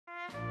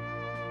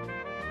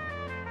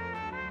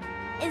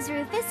Is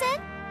Rufus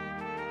in?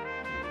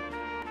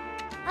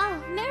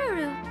 Oh,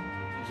 Meruru.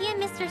 He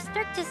and Mr.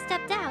 Sterk just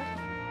stepped out.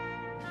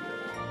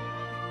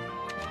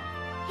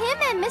 Him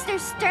and Mr.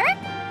 Sterk?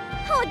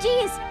 Oh,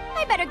 geez.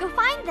 I better go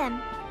find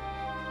them.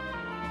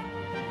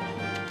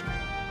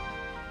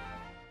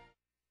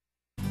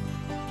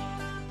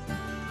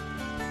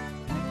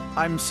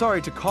 I'm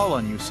sorry to call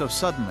on you so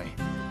suddenly.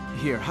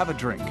 Here, have a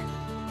drink.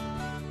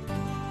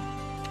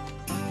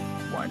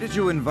 Why did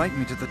you invite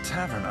me to the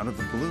tavern out of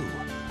the blue?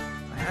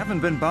 I haven't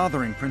been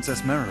bothering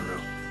Princess Meruru.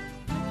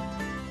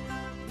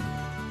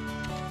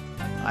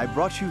 I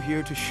brought you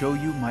here to show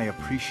you my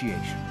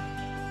appreciation.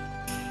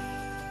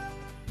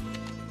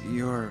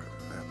 Your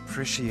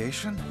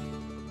appreciation?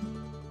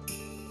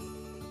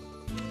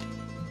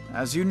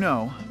 As you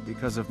know,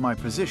 because of my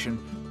position,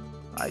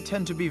 I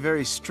tend to be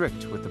very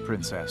strict with the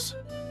princess.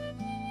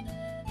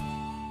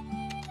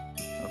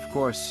 Of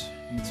course,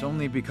 it's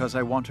only because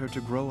I want her to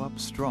grow up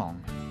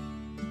strong.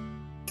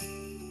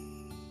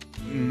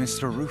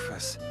 Mr.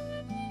 Rufus.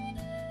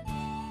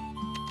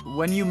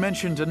 When you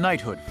mentioned a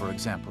knighthood, for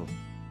example,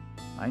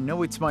 I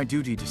know it's my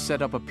duty to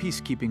set up a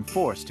peacekeeping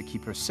force to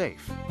keep her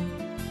safe.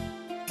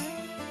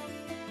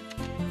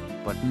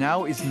 But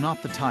now is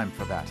not the time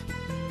for that.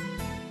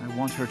 I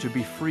want her to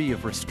be free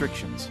of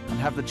restrictions and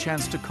have the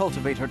chance to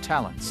cultivate her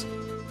talents.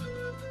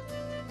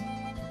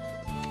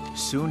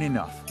 Soon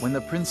enough, when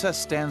the princess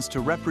stands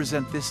to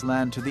represent this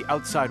land to the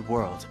outside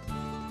world,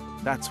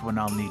 that's when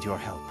I'll need your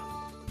help.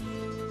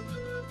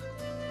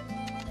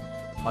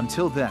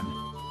 Until then,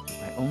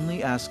 I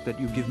only ask that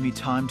you give me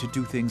time to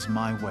do things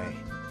my way.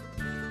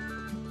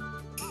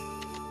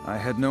 I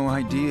had no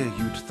idea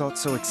you'd thought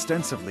so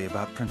extensively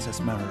about Princess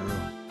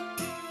Meruru.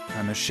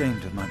 I'm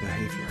ashamed of my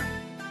behavior.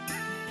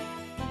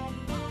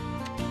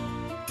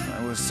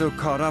 I was so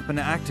caught up in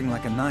acting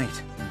like a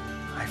knight,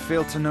 I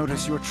failed to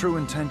notice your true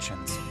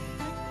intentions.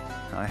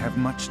 I have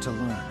much to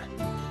learn.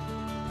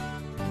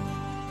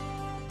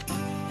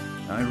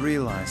 I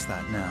realize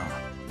that now.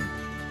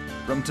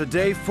 From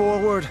today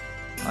forward,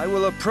 I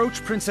will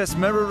approach Princess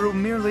Meruru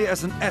merely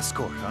as an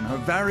escort on her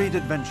varied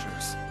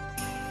adventures.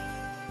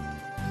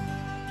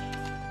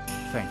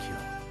 Thank you.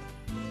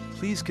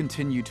 Please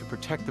continue to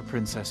protect the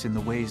princess in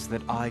the ways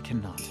that I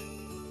cannot.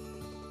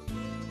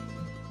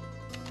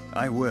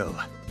 I will.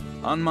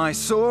 On my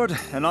sword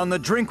and on the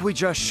drink we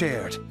just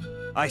shared.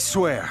 I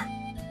swear.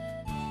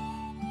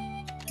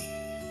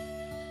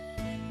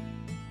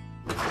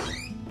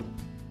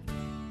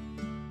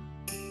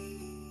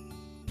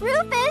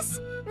 Rufus!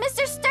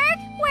 Mr.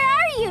 Sterk, where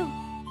are you?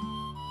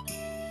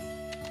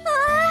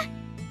 Ah!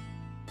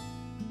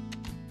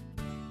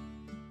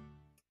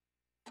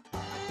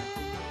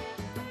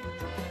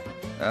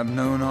 I've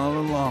known all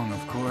along,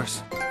 of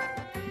course.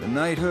 The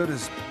knighthood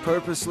is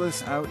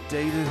purposeless,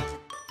 outdated,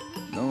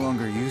 no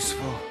longer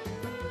useful.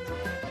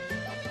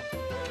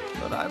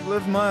 But I've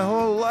lived my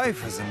whole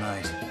life as a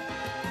knight,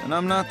 and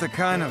I'm not the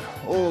kind of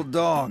old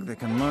dog that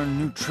can learn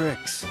new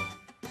tricks.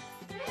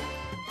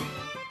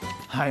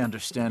 I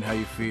understand how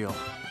you feel.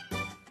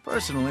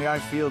 Personally, I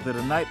feel that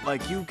a knight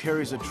like you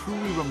carries a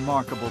truly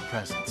remarkable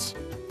presence.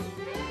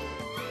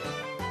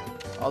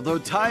 Although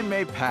time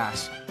may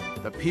pass,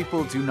 the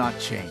people do not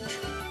change,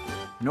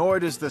 nor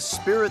does the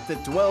spirit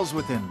that dwells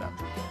within them.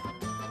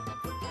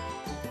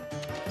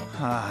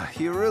 Ah,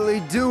 you really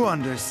do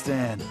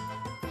understand.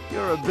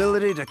 Your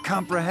ability to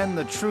comprehend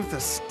the truth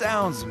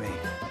astounds me.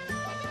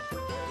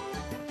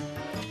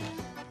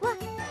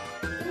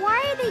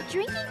 Why are they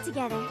drinking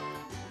together?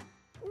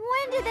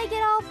 When did they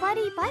get all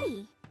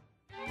buddy-buddy?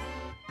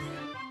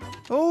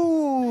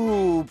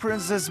 Oh,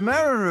 Princess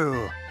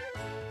Meruru!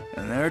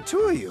 And there are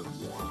two of you.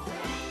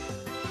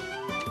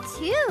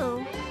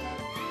 Two?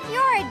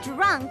 You're a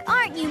drunk,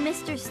 aren't you,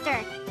 Mr.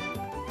 Sterk?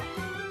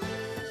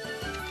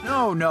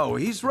 No,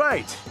 he's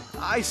right.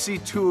 I see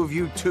two of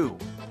you too,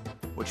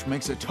 which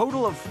makes a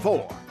total of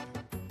 4.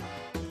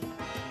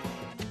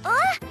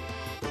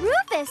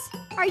 Rufus,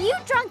 are you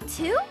drunk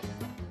too?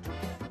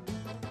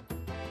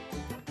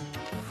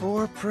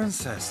 4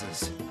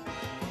 princesses.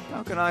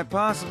 How can I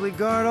possibly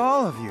guard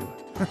all of you?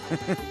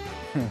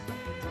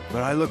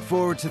 But I look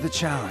forward to the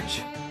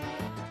challenge.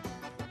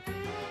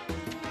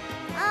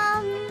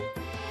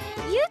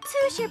 You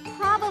two should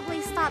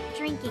probably stop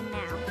drinking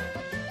now.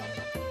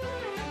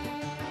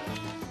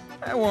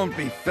 I won't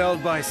be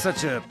felled by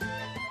such a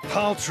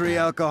paltry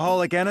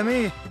alcoholic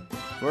enemy,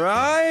 for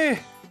I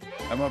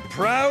am a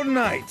proud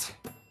knight.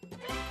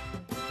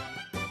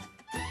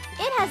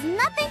 It has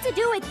nothing to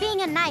do with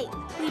being a knight.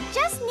 We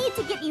just need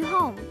to get you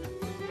home.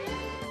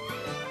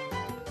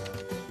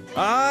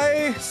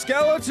 I,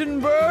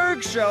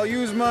 Skeletonberg, shall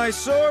use my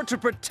sword to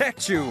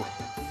protect you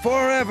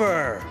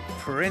forever,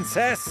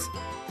 princess.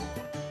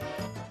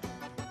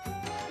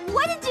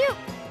 What did you...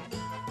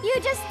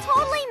 You just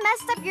totally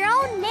messed up your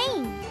own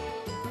name.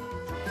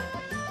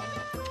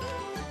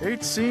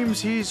 It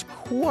seems he's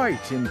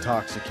quite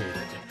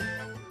intoxicated.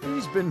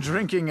 He's been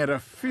drinking at a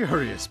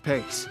furious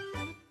pace.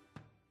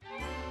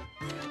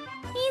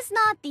 He's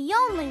not the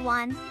only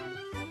one.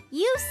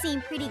 You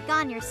seem pretty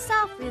gone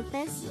yourself,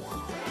 Rufus.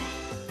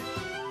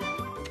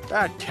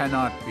 That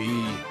cannot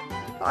be.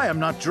 I am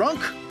not drunk.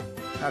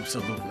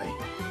 Absolutely.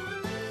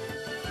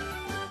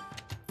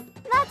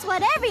 That's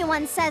what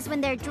everyone says when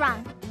they're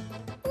drunk.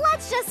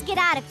 Let's just get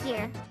out of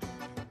here.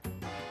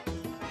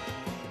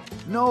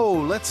 No,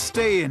 let's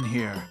stay in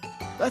here.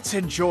 Let's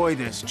enjoy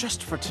this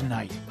just for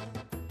tonight.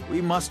 We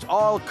must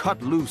all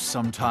cut loose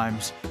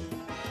sometimes.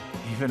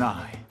 Even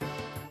I.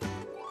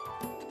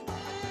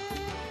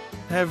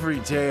 Every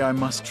day I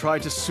must try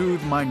to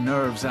soothe my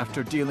nerves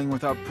after dealing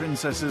with our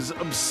princess's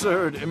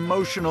absurd,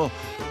 emotional,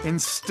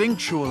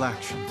 instinctual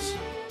actions.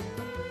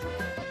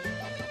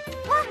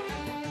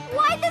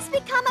 Why'd this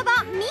become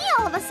about me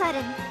all of a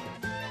sudden?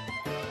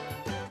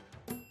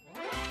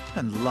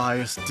 And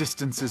Laius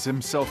distances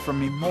himself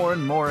from me more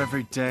and more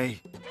every day.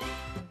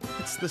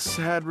 It's the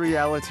sad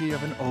reality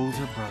of an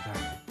older brother.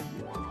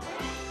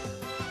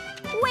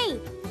 Wait,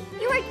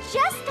 you were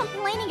just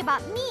complaining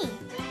about me,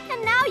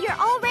 and now you're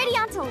already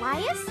onto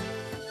Laius?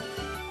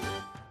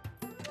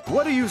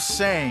 What are you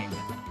saying?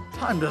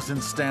 Time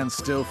doesn't stand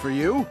still for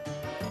you.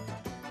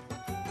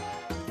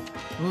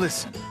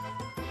 Listen,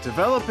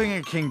 developing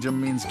a kingdom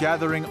means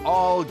gathering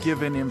all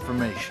given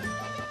information,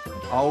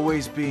 and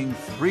always being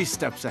 3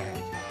 steps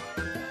ahead.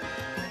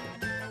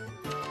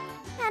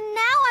 And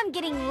now I'm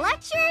getting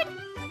lectured?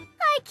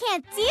 I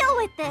can't deal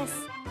with this.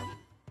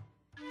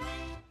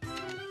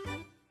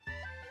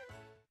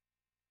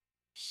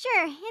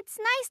 Sure, it's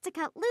nice to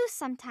cut loose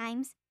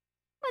sometimes,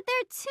 but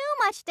they're too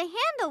much to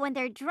handle when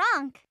they're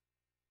drunk.